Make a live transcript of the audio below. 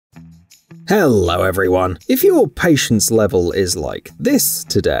Hello everyone. If your patience level is like this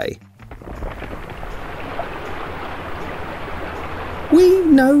today, we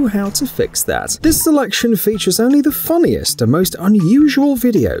know how to fix that. This selection features only the funniest and most unusual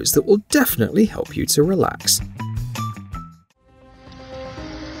videos that will definitely help you to relax.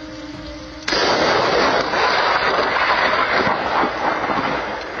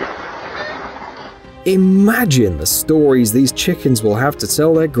 Imagine the stories these chickens will have to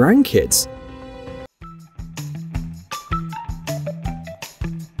tell their grandkids.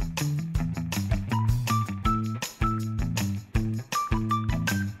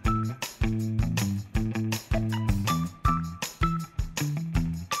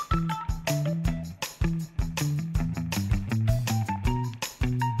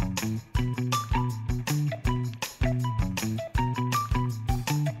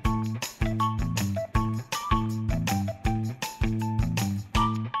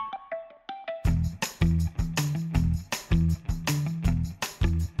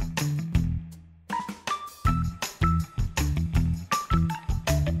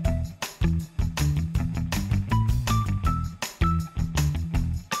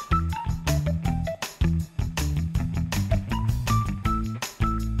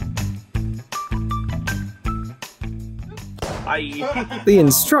 The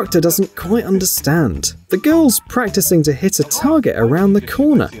instructor doesn't quite understand. The girl's practicing to hit a target around the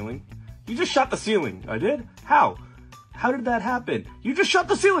corner. You just shot the ceiling. I did? How? How did that happen? You just shot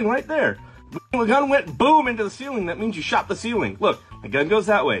the ceiling right there. The gun went boom into the ceiling. That means you shot the ceiling. Look, the gun goes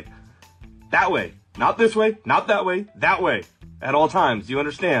that way. That way. Not this way, not that way, that way. At all times. You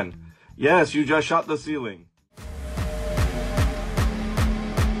understand? Yes, you just shot the ceiling.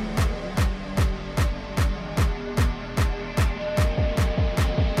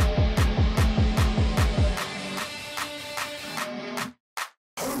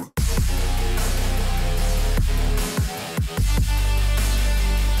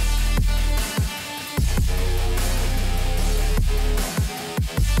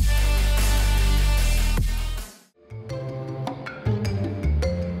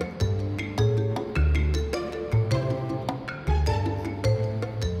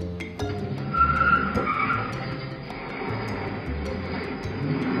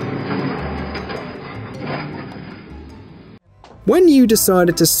 When you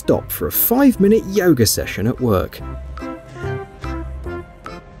decided to stop for a 5-minute yoga session at work.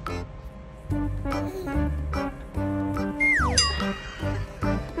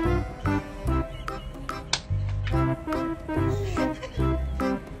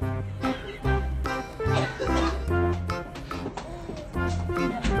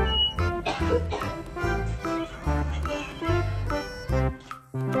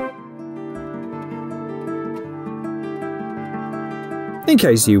 In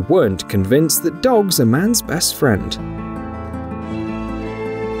case you weren't convinced that dogs are man's best friend.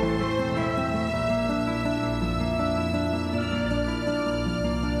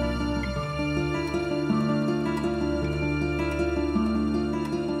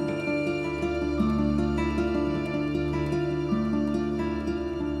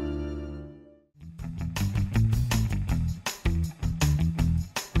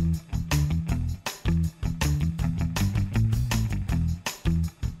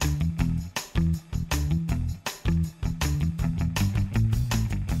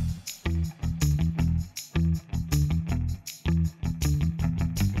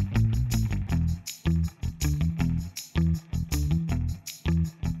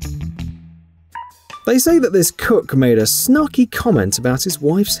 They say that this cook made a snarky comment about his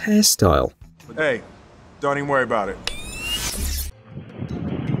wife's hairstyle. Hey, don't even worry about it.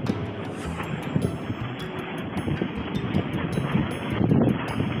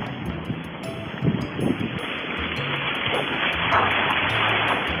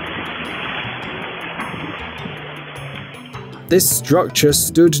 This structure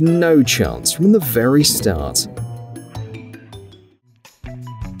stood no chance from the very start.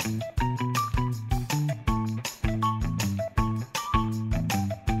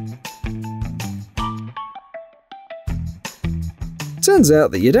 Turns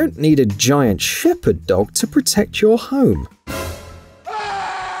out that you don't need a giant shepherd dog to protect your home.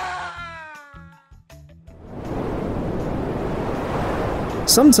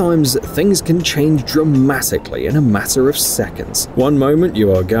 Sometimes things can change dramatically in a matter of seconds. One moment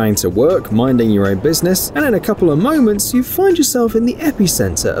you are going to work, minding your own business, and in a couple of moments you find yourself in the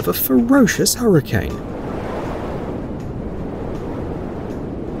epicenter of a ferocious hurricane.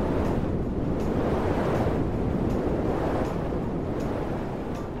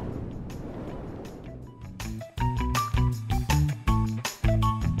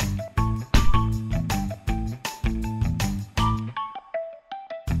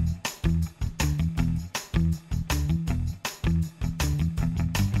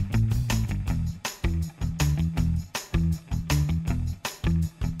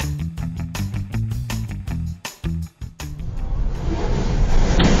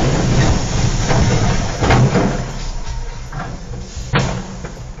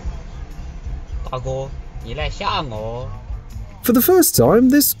 For the first time,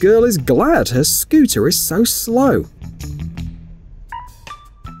 this girl is glad her scooter is so slow.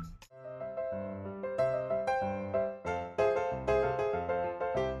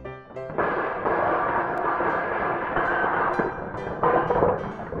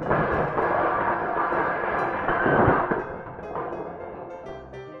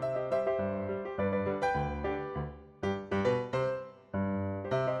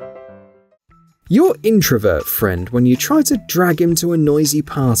 Your introvert friend when you try to drag him to a noisy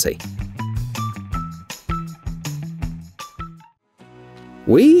party.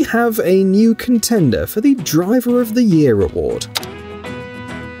 We have a new contender for the Driver of the Year award.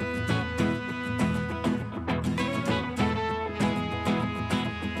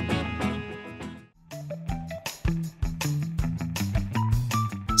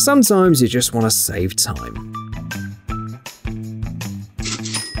 Sometimes you just want to save time.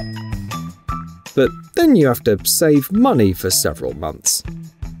 But then you have to save money for several months.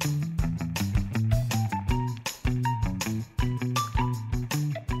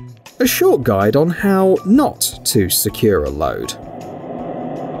 A short guide on how not to secure a load.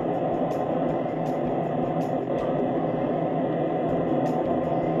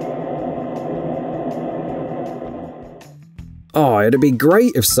 Oh, it'd be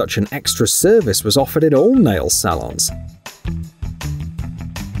great if such an extra service was offered in all nail salons.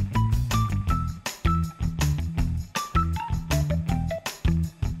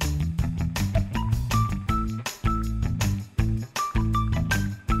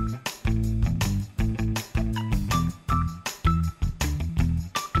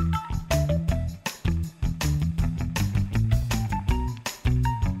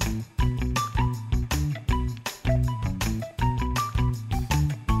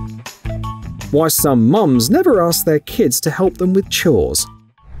 Why some mums never ask their kids to help them with chores.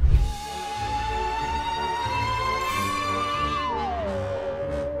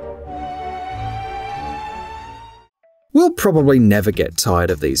 We'll probably never get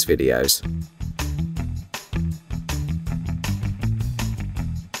tired of these videos.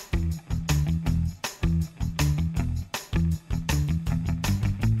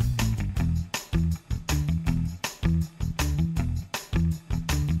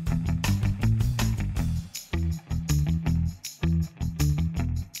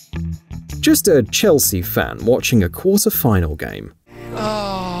 Just a Chelsea fan watching a quarter-final game.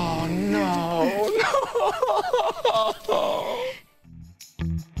 Oh, no.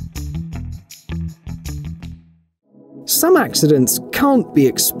 Some accidents can't be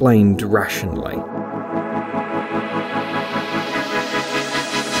explained rationally.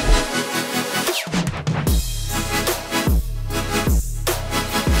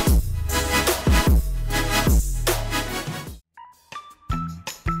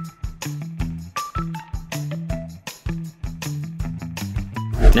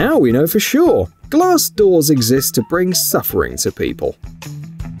 Now we know for sure, glass doors exist to bring suffering to people.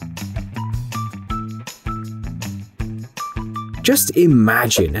 Just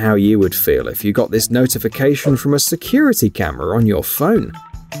imagine how you would feel if you got this notification from a security camera on your phone.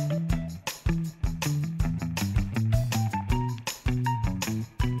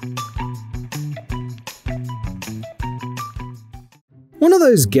 One of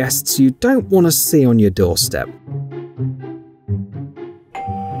those guests you don't want to see on your doorstep.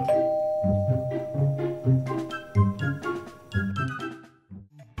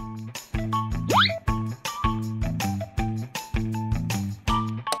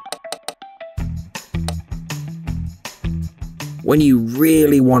 When you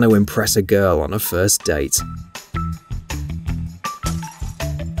really want to impress a girl on a first date.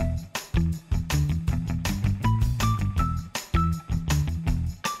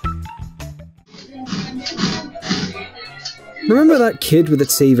 Remember that kid with the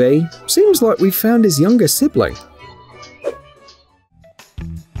TV? Seems like we found his younger sibling.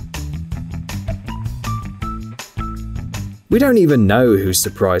 We don't even know who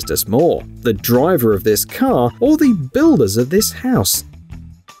surprised us more, the driver of this car or the builders of this house.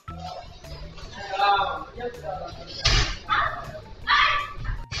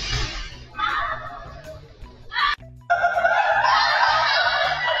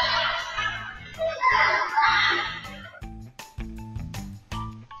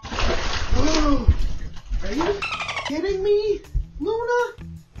 Whoa! Are you kidding me, Luna?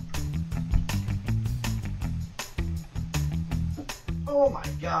 Oh my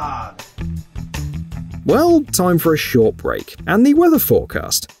god. Well, time for a short break and the weather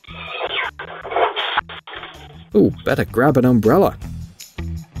forecast. Ooh, better grab an umbrella.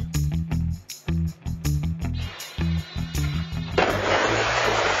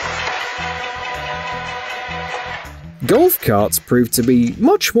 golf carts proved to be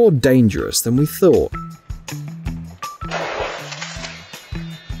much more dangerous than we thought.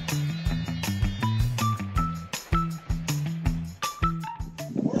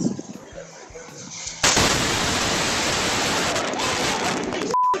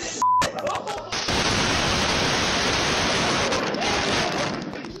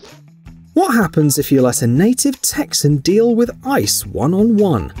 What happens if you let a native Texan deal with ice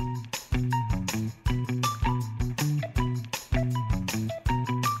one-on-one?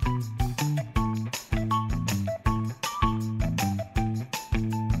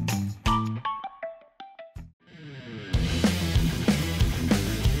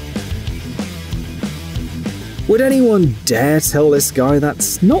 Would anyone dare tell this guy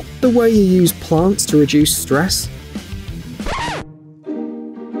that's not the way you use plants to reduce stress?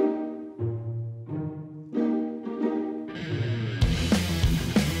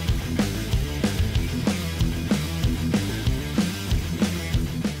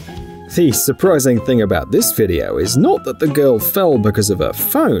 The surprising thing about this video is not that the girl fell because of her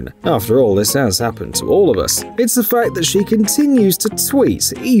phone. After all, this has happened to all of us. It's the fact that she continues to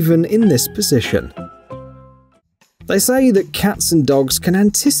tweet even in this position. They say that cats and dogs can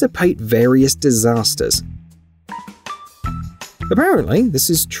anticipate various disasters. Apparently, this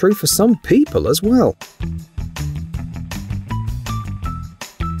is true for some people as well.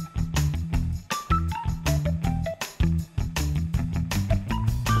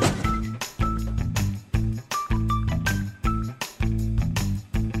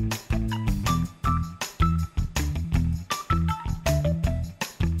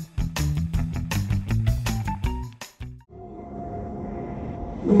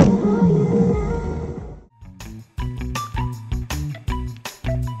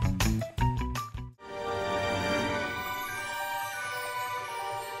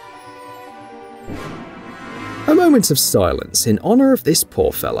 A moment of silence in honor of this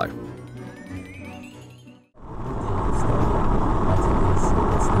poor fellow.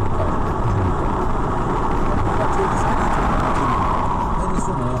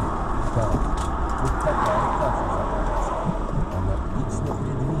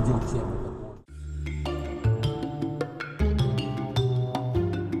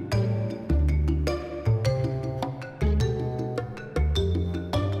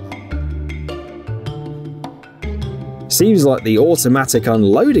 Seems like the automatic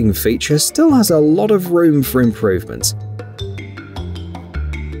unloading feature still has a lot of room for improvement.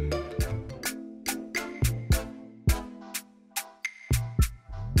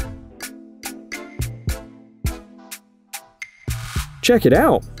 Check it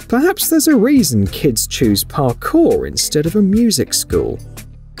out! Perhaps there's a reason kids choose parkour instead of a music school.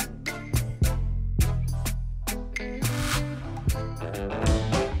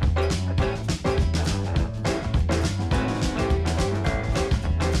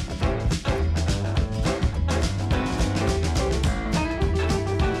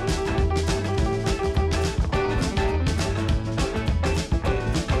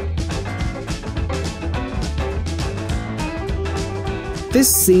 This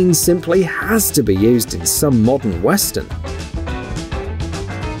scene simply has to be used in some modern western.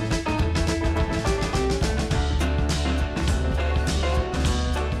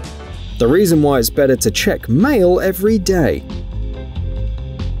 The reason why it's better to check mail every day.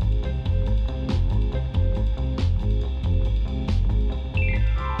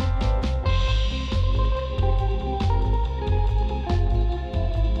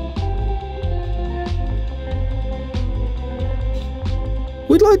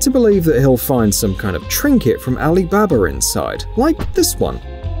 We'd like to believe that he'll find some kind of trinket from Alibaba inside, like this one.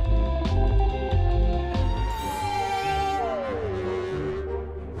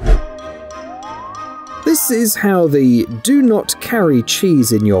 This is how the "Do not carry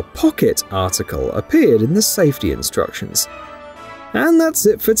cheese in your pocket" article appeared in the safety instructions. And that's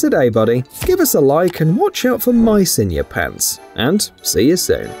it for today, buddy. Give us a like and watch out for mice in your pants. And see you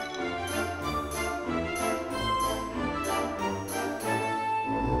soon.